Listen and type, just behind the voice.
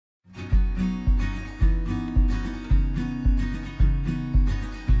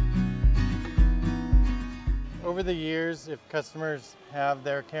Over the years, if customers have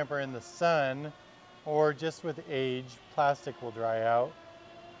their camper in the sun or just with age, plastic will dry out.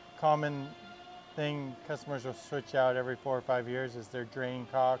 Common thing customers will switch out every 4 or 5 years is their drain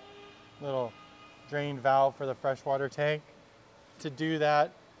cock, little drain valve for the freshwater tank. To do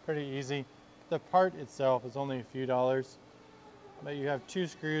that, pretty easy. The part itself is only a few dollars, but you have 2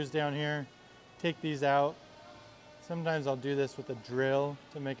 screws down here. Take these out. Sometimes I'll do this with a drill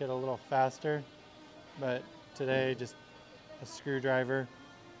to make it a little faster, but today just a screwdriver.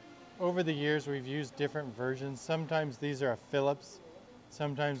 Over the years we've used different versions. Sometimes these are a Phillips,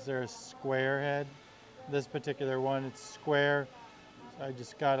 sometimes they're a square head. This particular one, it's square, so I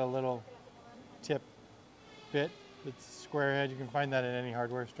just got a little tip bit that's a square head. You can find that at any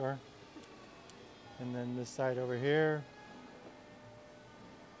hardware store. And then this side over here,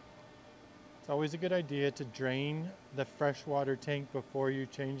 it's always a good idea to drain the freshwater tank before you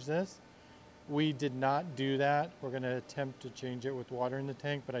change this. We did not do that. We're going to attempt to change it with water in the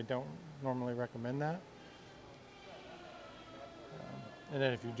tank, but I don't normally recommend that. And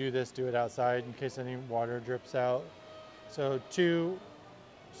then if you do this, do it outside in case any water drips out. So 2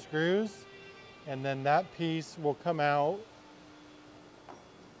 screws, and then that piece will come out.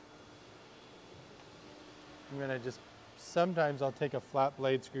 I'm going to just, sometimes I'll take a flat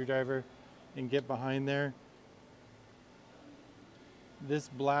blade screwdriver and get behind there. This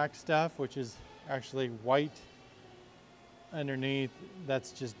black stuff, which is actually white underneath,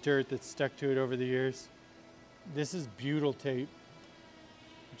 that's just dirt that's stuck to it over the years. This is butyl tape,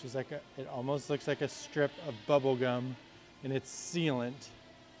 which is like it almost looks like a strip of bubble gum, and it's sealant.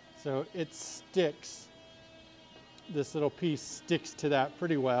 So it sticks, this little piece sticks to that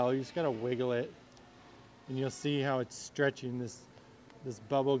pretty well. You just gotta wiggle it, and you'll see how it's stretching this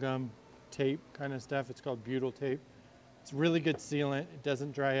bubble gum tape kind of stuff. It's called butyl tape. It's really good sealant. It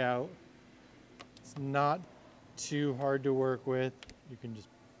doesn't dry out. It's not too hard to work with. You can just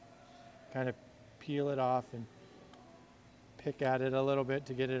kind of peel it off and pick at it a little bit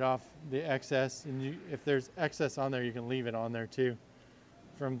to get it off the excess. And if there's excess on there, you can leave it on there too.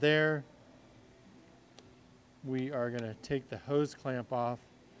 From there, we are going to take the hose clamp off.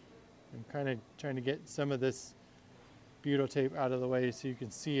 I'm kind of trying to get some of this butyl tape out of the way so you can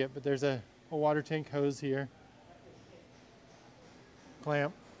see it, but there's a water tank hose here.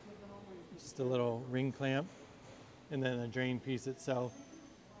 Clamp, just a little ring clamp, and then the drain piece itself.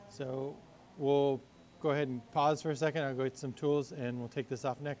 So we'll go ahead and pause for a second. I'll go get some tools and we'll take this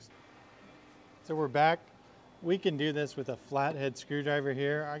off next. So we're back. We can do this with a flathead screwdriver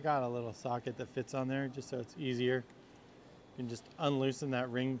here. I got a little socket that fits on there just so it's easier. You can just unloosen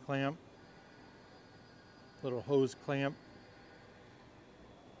that ring clamp, little hose clamp,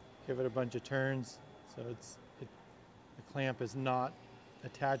 give it a bunch of turns so the clamp is not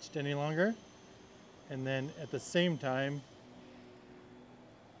attached any longer. And then at the same time,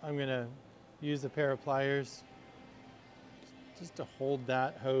 I'm going to use a pair of pliers just to hold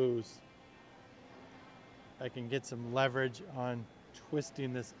that hose. I can get some leverage on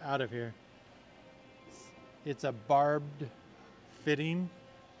twisting this out of here. It's a barbed fitting.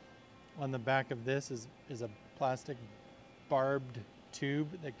 On the back of this is a plastic barbed tube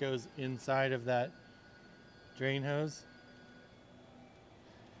that goes inside of that drain hose.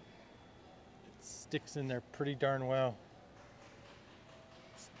 It sticks in there pretty darn well.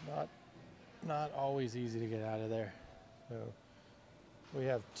 It's not always easy to get out of there. So we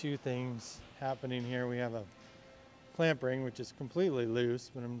have 2 things happening here. We have a clamp ring, which is completely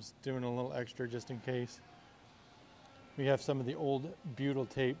loose, but I'm just doing a little extra just in case. We have some of the old butyl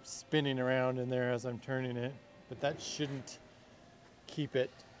tape spinning around in there as I'm turning it, but that shouldn't keep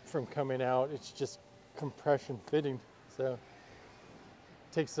it from coming out. It's just compression fitting. So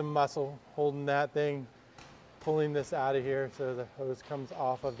take some muscle holding that thing, pulling this out of here so the hose comes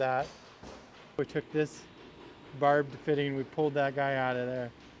off of that. We took this barbed fitting, we pulled that guy out of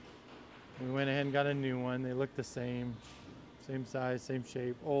there. We went ahead and got a new one. They look the same size, same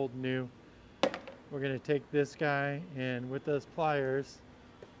shape, old, new. We're gonna take this guy, and with those pliers,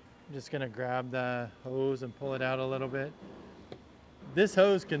 I'm just gonna grab the hose and pull it out a little bit. This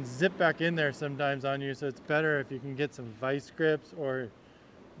hose can zip back in there sometimes on you, so it's better if you can get some vice grips or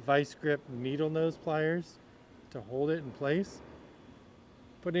vice grip needle nose pliers to hold it in place.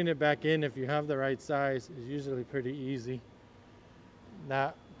 Putting it back in, if you have the right size, is usually pretty easy.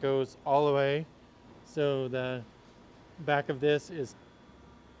 That goes all the way, so the back of this is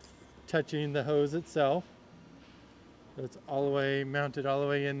touching the hose itself. So it's all the way mounted all the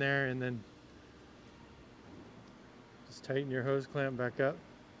way in there, and then just tighten your hose clamp back up.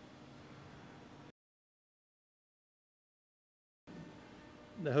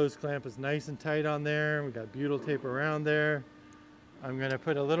 The hose clamp is nice and tight on there. We got butyl tape around there. I'm going to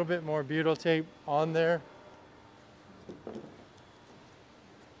put a little bit more butyl tape on there.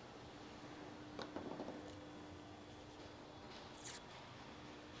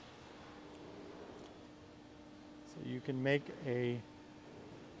 So you can make a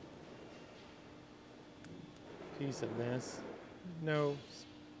piece of this. No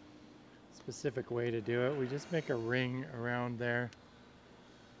specific way to do it. We just make a ring around there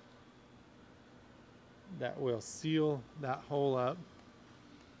that will seal that hole up.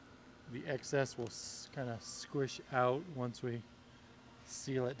 The excess will kind of squish out once we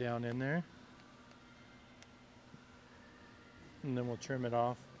seal it down in there. And then we'll trim it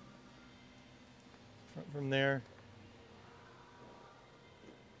off. From there,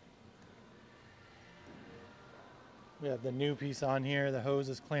 we have the new piece on here. The hose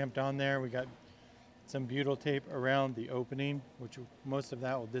is clamped on there. We got some butyl tape around the opening, which most of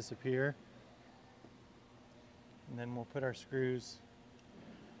that will disappear. And then we'll put our screws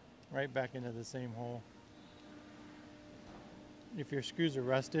right back into the same hole. If your screws are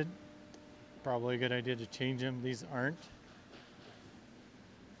rusted, probably a good idea to change them. These aren't.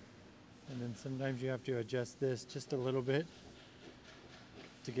 And then sometimes you have to adjust this just a little bit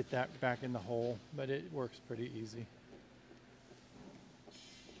to get that back in the hole, but it works pretty easy.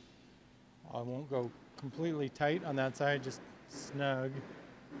 I won't go completely tight on that side, just snug.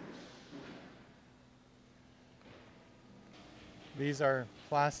 These are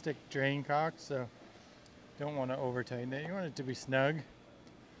plastic drain cocks, so don't want to over tighten it. You want it to be snug.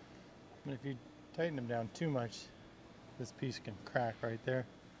 And if you tighten them down too much, this piece can crack right there.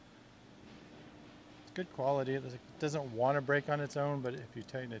 It's good quality. It doesn't want to break on its own, but if you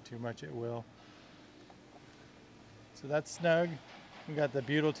tighten it too much, it will. So that's snug. We got the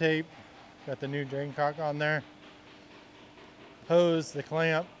butyl tape, got the new drain cock on there. Hose, the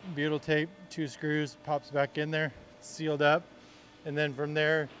clamp, butyl tape, 2 screws, pops back in there, sealed up. And then from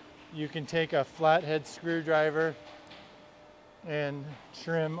there, you can take a flathead screwdriver and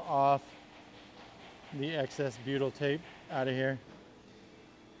trim off the excess butyl tape out of here.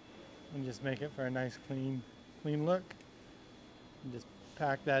 And just make it for a nice clean look. And just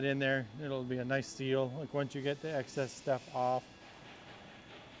pack that in there. It'll be a nice seal. Like once you get the excess stuff off,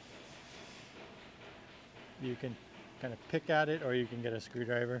 you can kind of pick at it, or you can get a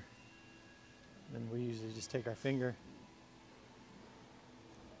screwdriver. And we usually just take our finger,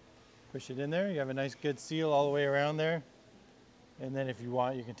 push it in there. You have a nice good seal all the way around there. And then if you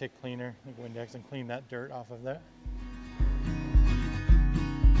want, you can take cleaner, like Windex, and clean that dirt off of that.